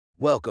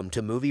Welcome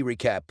to Movie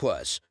Recap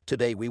Plus.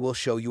 Today we will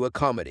show you a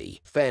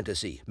comedy,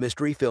 fantasy,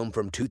 mystery film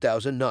from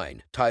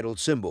 2009 titled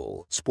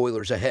Symbol.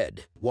 Spoilers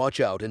ahead. Watch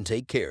out and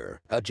take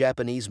care. A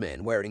Japanese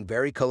man wearing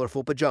very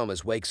colorful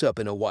pajamas wakes up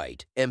in a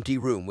white, empty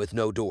room with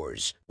no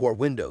doors or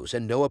windows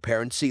and no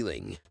apparent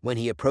ceiling. When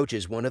he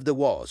approaches one of the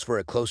walls for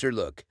a closer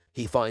look,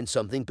 he finds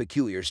something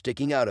peculiar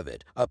sticking out of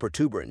it, a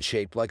protuberance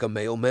shaped like a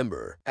male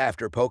member.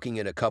 After poking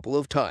it a couple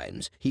of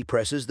times, he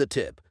presses the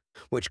tip,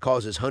 which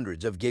causes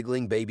hundreds of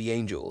giggling baby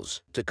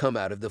angels to come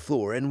out of the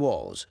floor and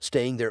walls,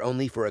 staying there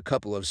only for a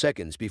couple of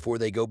seconds before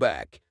they go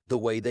back the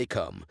way they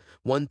come.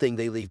 One thing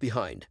they leave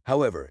behind,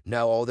 however,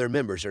 now all their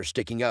members are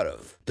sticking out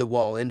of the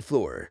wall and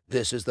floor.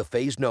 This is the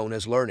phase known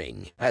as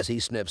learning. As he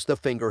snips the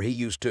finger he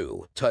used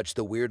to touch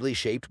the weirdly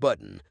shaped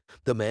button,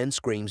 the man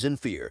screams in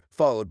fear,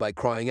 followed by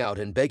crying out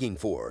and begging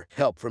for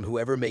help from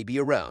whoever may be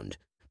around.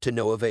 To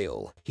no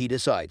avail, he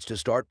decides to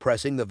start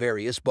pressing the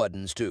various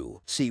buttons to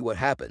see what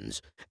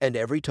happens, and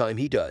every time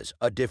he does,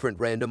 a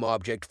different random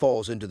object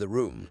falls into the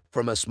room,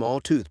 from a small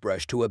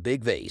toothbrush to a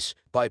big vase.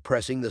 By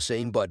pressing the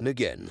same button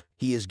again,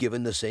 he is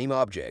given the same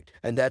object,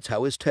 and that's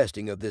how his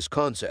testing of this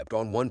concept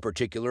on one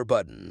particular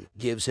button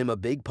gives him a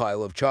big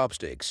pile of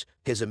chopsticks.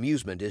 His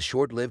amusement is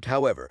short-lived,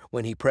 however,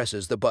 when he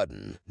presses the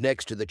button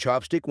next to the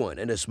chopstick one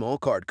and a small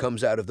cart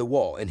comes out of the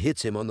wall and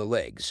hits him on the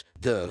legs.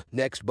 The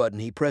next button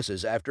he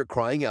presses after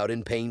crying out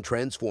in pain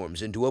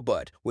transforms into a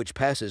butt, which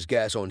passes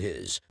gas on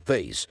his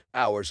face.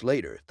 Hours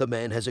later, the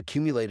man has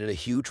accumulated a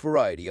huge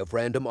variety of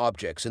random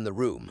objects in the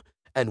room,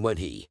 and when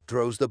he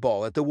throws the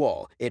ball at the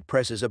wall, it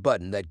presses a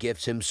button that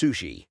gifts him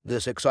sushi.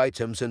 This excites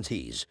him since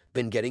he's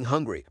been getting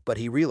hungry, but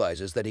he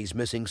realizes that he's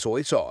missing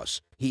soy sauce.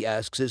 He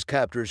asks his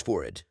captors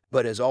for it,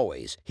 but as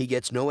always, he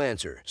gets no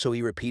answer, so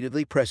he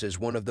repeatedly presses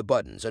one of the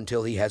buttons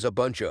until he has a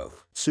bunch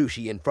of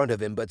sushi in front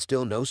of him but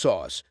still no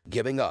sauce.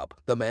 Giving up,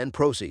 the man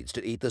proceeds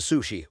to eat the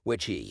sushi,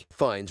 which he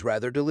finds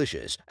rather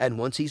delicious, and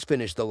once he's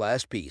finished the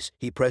last piece,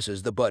 he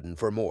presses the button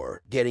for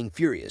more, getting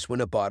furious when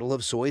a bottle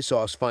of soy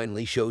sauce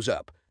finally shows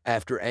up.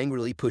 After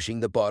angrily pushing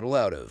the bottle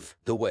out of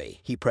the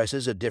way, he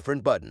presses a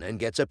different button and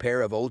gets a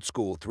pair of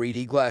old-school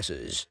 3D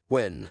glasses.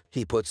 When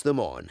he puts them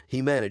on, he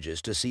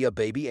manages to see a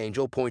baby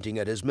angel pointing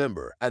at his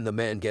member, and the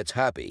man gets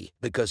happy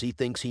because he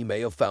thinks he may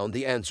have found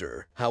the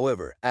answer.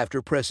 However,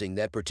 after pressing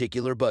that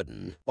particular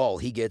button, all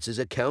he gets is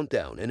a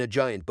countdown and a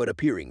giant butt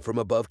appearing from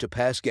above to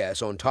pass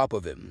gas on top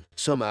of him.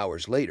 Some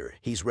hours later,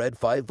 he's read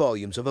 5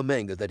 volumes of a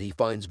manga that he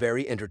finds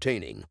very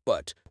entertaining,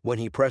 but when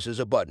he presses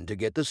a button to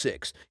get the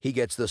 6th, he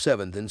gets the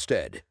 7th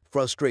instead.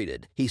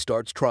 Frustrated, he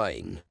starts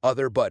trying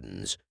other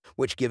buttons,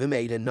 which give him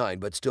 8 and 9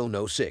 but still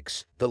no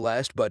 6. The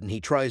last button he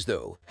tries,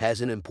 though,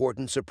 has an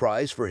important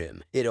surprise for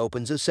him. It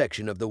opens a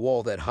section of the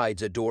wall that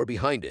hides a door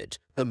behind it.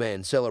 The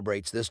man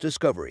celebrates this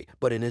discovery,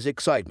 but in his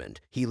excitement,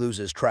 he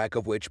loses track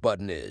of which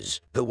button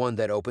is the one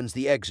that opens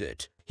the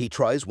exit. He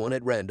tries one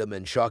at random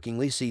and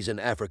shockingly sees an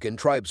African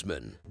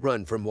tribesman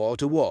run from wall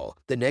to wall.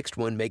 The next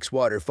one makes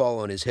water fall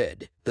on his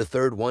head. The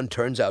third one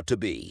turns out to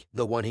be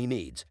the one he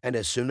needs, and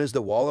as soon as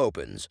the wall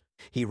opens,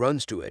 he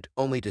runs to it,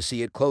 only to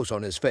see it close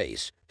on his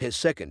face. His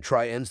second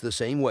try ends the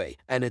same way,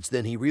 and it's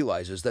then he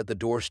realizes that the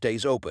door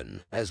stays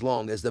open as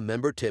long as the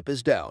member tip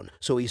is down,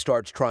 so he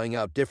starts trying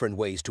out different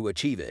ways to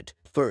achieve it.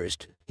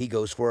 First, he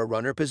goes for a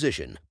runner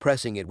position,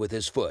 pressing it with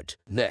his foot.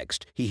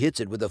 Next, he hits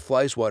it with a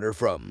fly swatter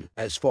from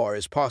as far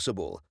as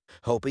possible,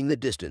 hoping the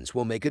distance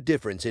will make a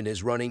difference in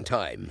his running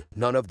time.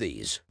 None of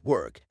these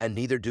work, and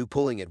neither do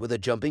pulling it with a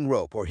jumping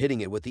rope or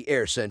hitting it with the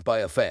air sent by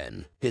a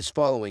fan. His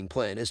following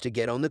plan is to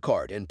get on the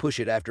cart and push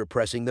it after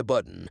pressing the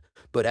button,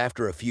 but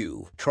after a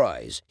few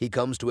tries, he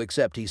comes to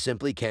accept he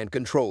simply can't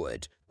control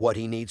it. What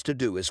he needs to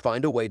do is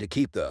find a way to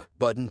keep the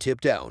button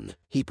tipped down.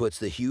 He puts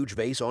the huge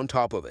vase on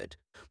top of it,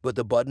 but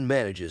the button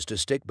manages to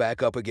stick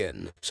back up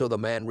again, so the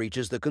man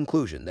reaches the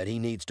conclusion that he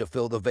needs to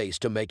fill the vase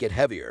to make it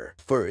heavier.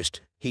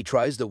 First, he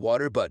tries the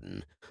water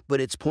button,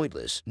 but it's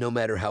pointless. No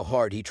matter how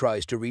hard he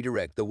tries to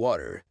redirect the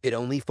water, it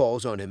only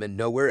falls on him and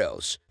nowhere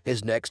else.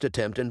 His next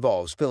attempt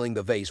involves filling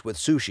the vase with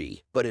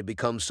sushi, but it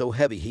becomes so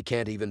heavy he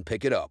can't even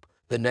pick it up.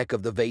 The neck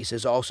of the vase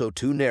is also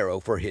too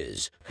narrow for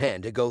his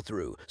hand to go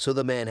through, so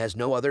the man has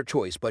no other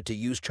choice but to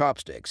use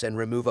chopsticks and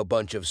remove a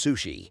bunch of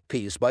sushi,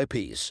 piece by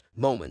piece.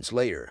 Moments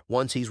later,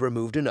 once he's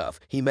removed enough,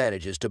 he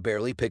manages to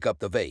barely pick up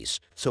the vase,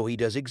 so he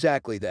does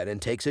exactly that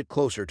and takes it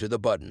closer to the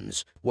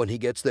buttons. When he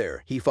gets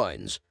there, he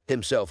finds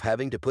himself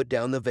having to put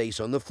down the vase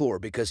on the floor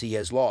because he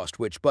has lost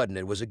which button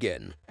it was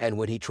again. And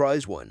when he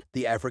tries one,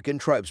 the African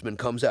tribesman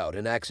comes out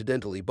and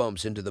accidentally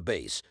bumps into the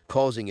base,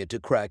 causing it to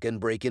crack and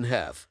break in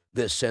half.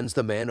 This sends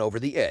the man over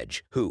the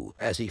edge, who,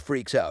 as he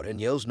freaks out and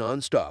yells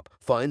non-stop,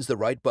 finds the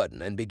right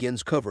button and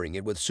begins covering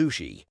it with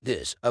sushi.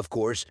 This, of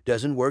course,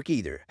 doesn't work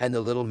either, and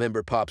the little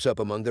member pops up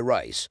among the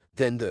rice.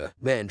 Then the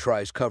man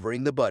tries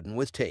covering the button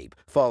with tape,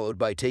 followed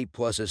by tape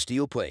plus a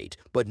steel plate,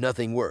 but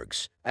nothing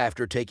works.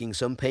 After taking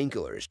some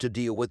painkillers to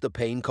deal with the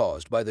pain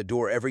caused by the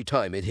door every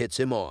time it hits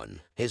him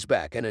on his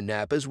back and a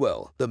nap as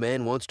well, the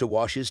man wants to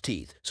wash his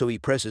teeth, so he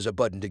presses a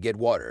button to get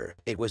water.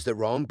 It was the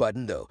wrong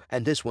button though,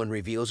 and this one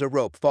reveals a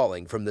rope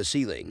falling from the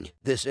ceiling.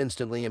 This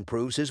instantly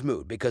improves his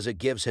mood because it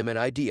gives him an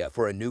idea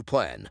for a new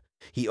plan.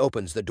 He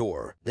opens the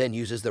door, then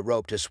uses the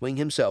rope to swing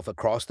himself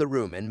across the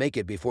room and make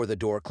it before the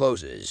door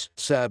closes.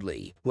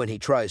 Sadly, when he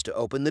tries to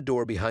open the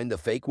door behind the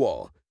fake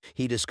wall,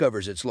 he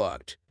discovers it's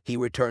locked. He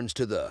returns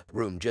to the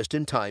room just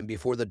in time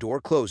before the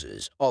door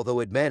closes, although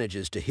it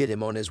manages to hit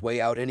him on his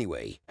way out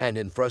anyway, and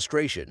in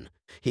frustration,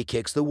 he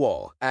kicks the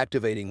wall,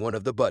 activating one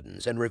of the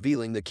buttons and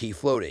revealing the key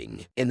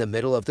floating in the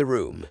middle of the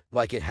room.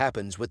 Like it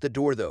happens with the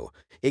door though,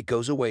 it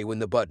goes away when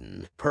the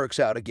button perks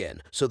out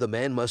again, so the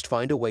man must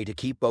find a way to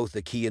keep both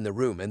the key in the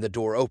room and the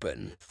door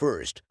open.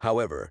 First,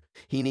 however,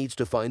 he needs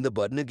to find the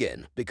button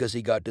again because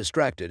he got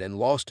distracted and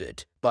lost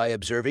it. By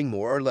observing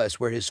more or less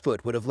where his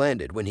foot would have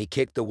landed when he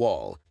kicked the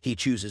wall, he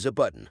chooses a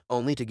button,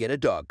 only to get a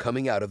dog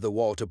coming out of the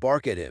wall to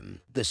bark at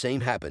him. The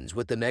same happens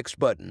with the next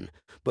button,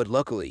 but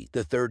luckily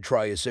the third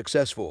try is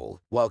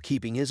successful. While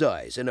keeping his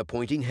eyes and a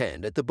pointing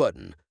hand at the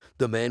button,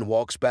 the man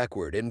walks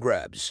backward and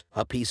grabs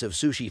a piece of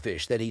sushi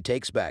fish that he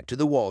takes back to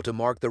the wall to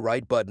mark the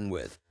right button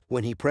with.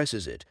 When he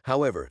presses it,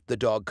 however, the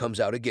dog comes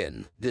out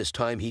again. This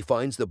time he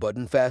finds the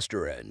button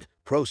faster and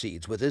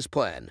proceeds with his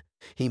plan.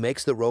 He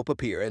makes the rope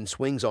appear and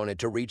swings on it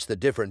to reach the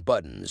different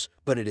buttons,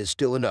 but it is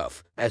still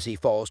enough. As he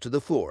falls to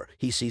the floor,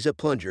 he sees a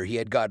plunger he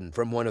had gotten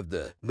from one of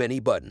the many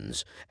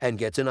buttons and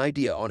gets an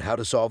idea on how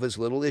to solve his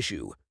little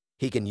issue.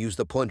 He can use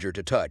the plunger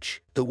to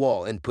touch the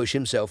wall and push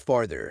himself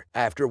farther.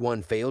 After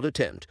one failed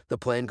attempt, the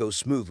plan goes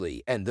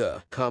smoothly, and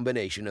the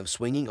combination of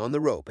swinging on the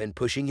rope and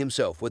pushing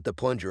himself with the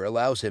plunger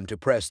allows him to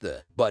press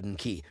the button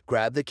key,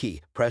 grab the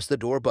key, press the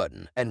door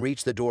button, and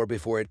reach the door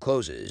before it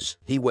closes.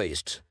 He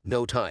wastes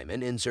no time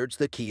and inserts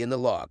the key in the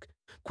lock,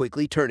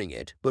 quickly turning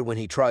it, but when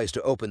he tries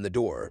to open the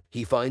door,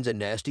 he finds a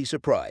nasty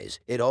surprise.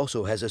 It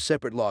also has a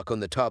separate lock on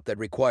the top that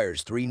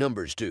requires 3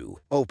 numbers to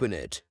open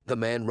it. The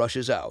man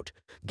rushes out,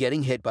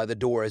 getting hit by the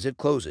door as it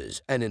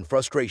closes, and in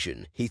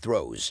frustration, he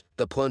throws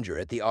the plunger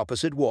at the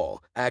opposite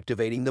wall,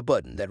 activating the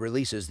button that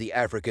releases the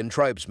African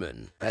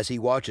tribesman. As he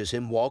watches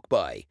him walk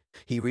by,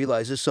 he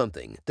realizes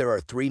something. There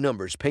are 3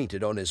 numbers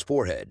painted on his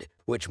forehead,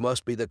 which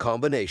must be the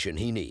combination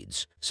he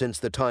needs. Since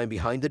the time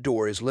behind the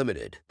door is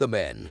limited, the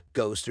man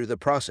goes through the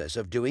process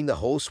of doing the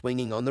whole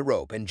swinging on the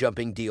rope and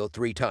jumping deal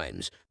 3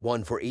 times,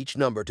 1 for each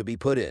number to be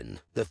put in.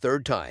 The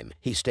 3rd time,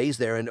 he stays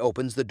there and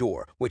opens the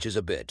door, which is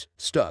a bit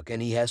stuck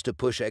and he has to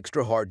push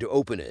extra hard to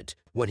open it.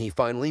 When he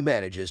finally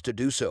manages to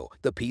do so,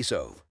 the piece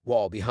of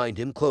wall behind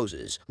him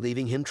closes,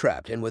 leaving him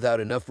trapped and without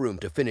enough room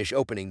to finish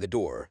opening the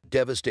door.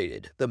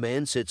 Devastated, the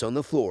man sits on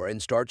the floor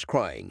and starts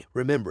crying,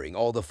 remembering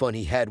all the fun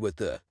he had with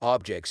the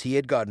objects he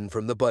had gotten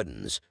from the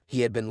buttons.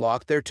 He had been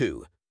locked there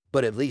too,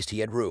 but at least he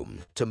had room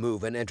to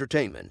move and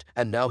entertainment,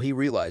 and now he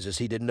realizes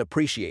he didn't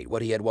appreciate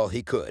what he had while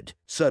he could.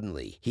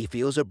 Suddenly, he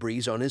feels a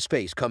breeze on his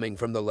face coming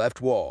from the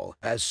left wall.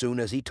 As soon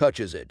as he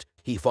touches it,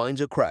 he finds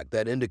a crack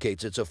that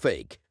indicates it's a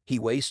fake. He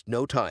wastes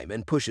no time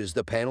and pushes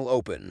the panel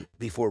open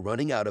before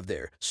running out of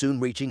there, soon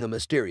reaching a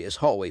mysterious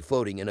hallway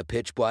floating in a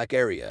pitch-black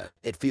area.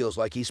 It feels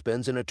like he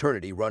spends an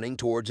eternity running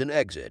towards an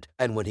exit,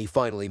 and when he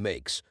finally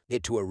makes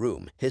it to a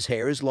room, his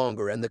hair is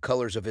longer and the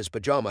colors of his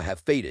pajama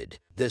have faded.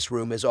 This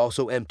room is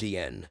also empty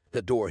and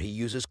the door he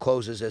uses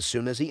closes as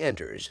soon as he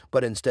enters,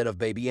 but instead of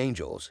baby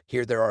angels,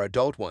 here there are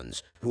adult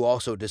ones who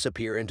also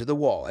disappear into the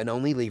wall and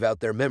only leave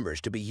out their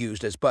members to be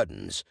used as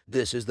buttons.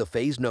 This is the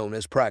phase known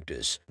as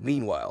practice.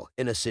 Meanwhile,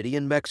 in a city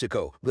in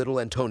Mexico, little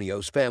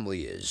Antonio's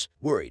family is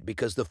worried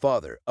because the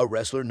father, a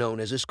wrestler known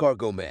as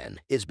Escargot Man,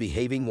 is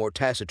behaving more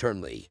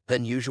taciturnly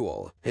than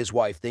usual. His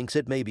wife thinks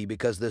it may be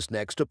because this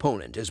next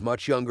opponent is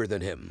much younger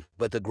than him,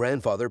 but the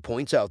grandfather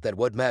points out that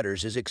what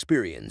matters is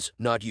experience,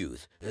 not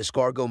youth.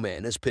 Escargot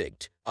Man is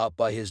picked up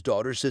by his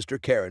daughter's sister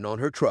Karen on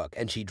her truck,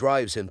 and she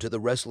drives him to the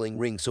wrestling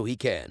ring so he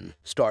can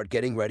start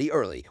getting ready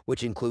early,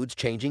 which includes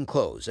changing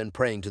clothes and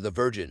praying to the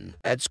Virgin.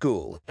 At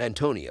school,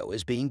 Antonio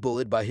is being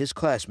bullied by his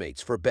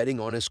classmates for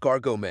betting on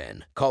Escargot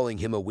Man, calling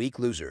him a weak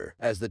loser.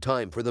 As the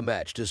time for the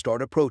match to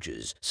start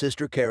approaches,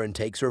 Sister Karen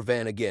takes her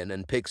van again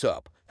and picks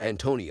up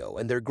Antonio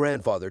and their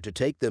grandfather to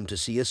take them to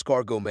see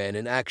Escargot Man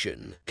in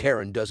action.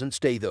 Karen doesn't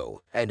stay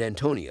though, and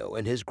Antonio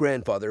and his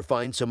grandfather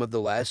find some of the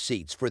last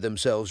seats for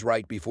themselves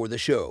right before the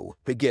show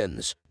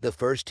begins. The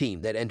first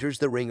team that enters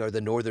the ring are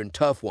the Northern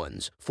Tough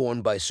Ones,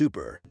 formed by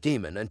Super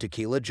Demon and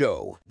Tequila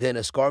Joe. Then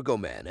Escargot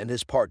Man and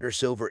his partner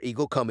Silver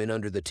Eagle come in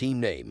under the team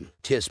name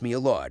Kiss Me A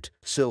Lot.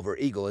 Silver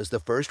Eagle is the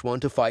first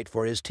one to fight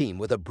for his team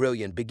with a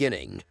brilliant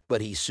beginning,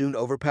 but he's soon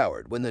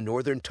overpowered when the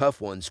Northern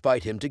Tough Ones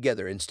fight him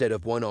together instead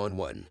of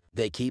one-on-one.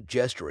 They keep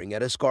gesturing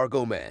at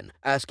Escargot Man,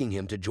 asking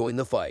him to join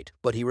the fight,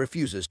 but he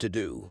refuses to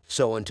do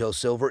so until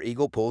Silver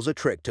Eagle pulls a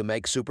trick to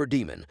make Super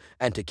Demon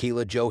and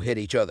Tequila Joe hit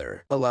each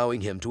other,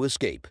 allowing him to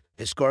escape.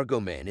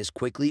 Escargot Man is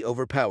quickly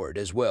overpowered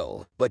as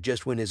well, but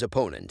just when his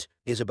opponent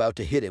is about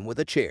to hit him with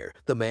a chair,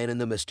 the man in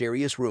the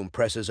mysterious room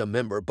presses a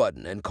member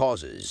button and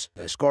causes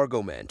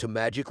Escargot Man to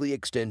magically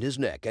extend his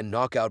neck and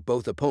knock out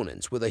both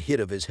opponents with a hit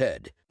of his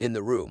head. In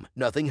the room,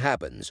 nothing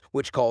happens,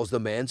 which calls the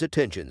man's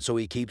attention, so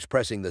he keeps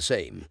pressing the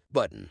same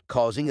button,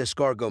 causing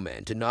Escargot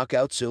Man to knock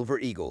out Silver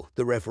Eagle,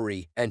 the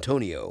referee,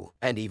 Antonio,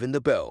 and even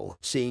the bell.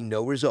 Seeing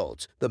no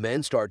results, the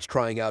man starts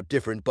trying out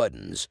different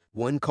buttons.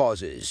 One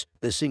causes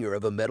the singer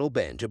of a metal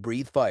band to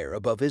breathe fire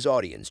above his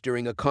audience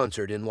during a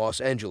concert in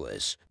Los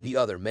Angeles. The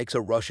other makes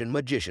a Russian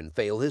magician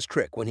fail his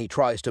trick when he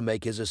tries to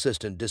make his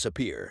assistant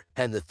disappear.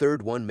 And the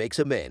third one makes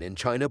a man in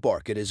China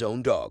bark at his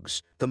own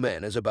dogs. The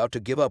man is about to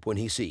give up when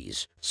he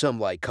sees some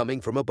light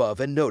coming from above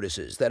and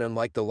notices that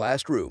unlike the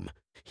last room,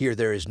 here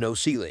there is no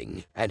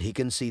ceiling, and he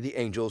can see the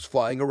angels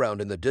flying around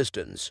in the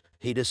distance.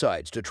 He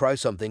decides to try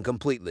something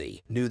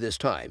completely new this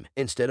time.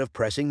 Instead of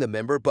pressing the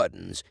member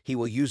buttons, he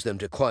will use them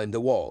to climb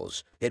the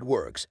walls. It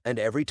works, and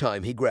every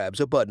time he grabs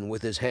a button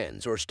with his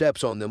hands or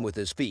steps on them with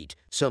his feet,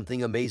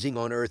 something amazing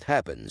on Earth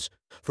happens.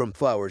 From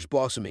flowers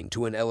blossoming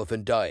to an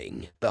elephant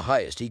dying, the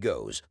highest he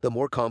goes, the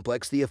more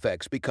complex the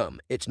effects become.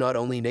 It's not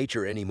only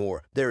nature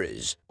anymore, there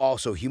is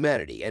also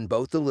humanity, and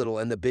both the little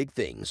and the big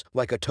things,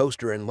 like a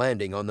toaster and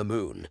landing on the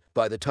moon.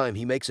 By the time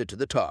he makes it to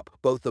the top,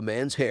 both the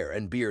man's hair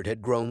and beard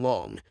had grown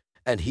long,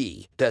 and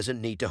he doesn't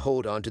need to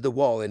hold on to the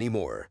wall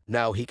anymore.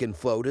 Now he can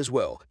float as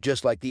well,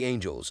 just like the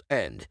angels,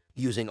 and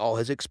using all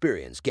his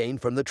experience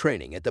gained from the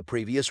training at the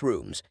previous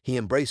rooms, he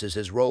embraces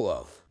his role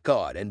of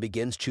God and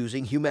begins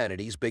choosing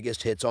humanity's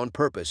biggest hits on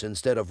purpose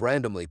instead of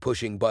randomly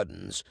pushing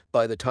buttons.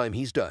 By the time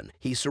he's done,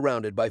 he's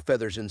surrounded by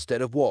feathers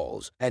instead of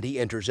walls, and he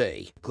enters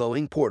a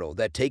glowing portal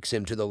that takes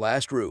him to the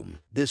last room.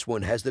 This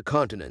one has the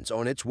continents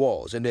on its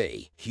walls and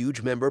a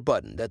huge member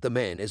button that the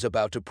man is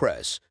about to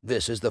press.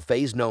 This is the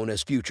phase known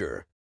as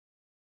future.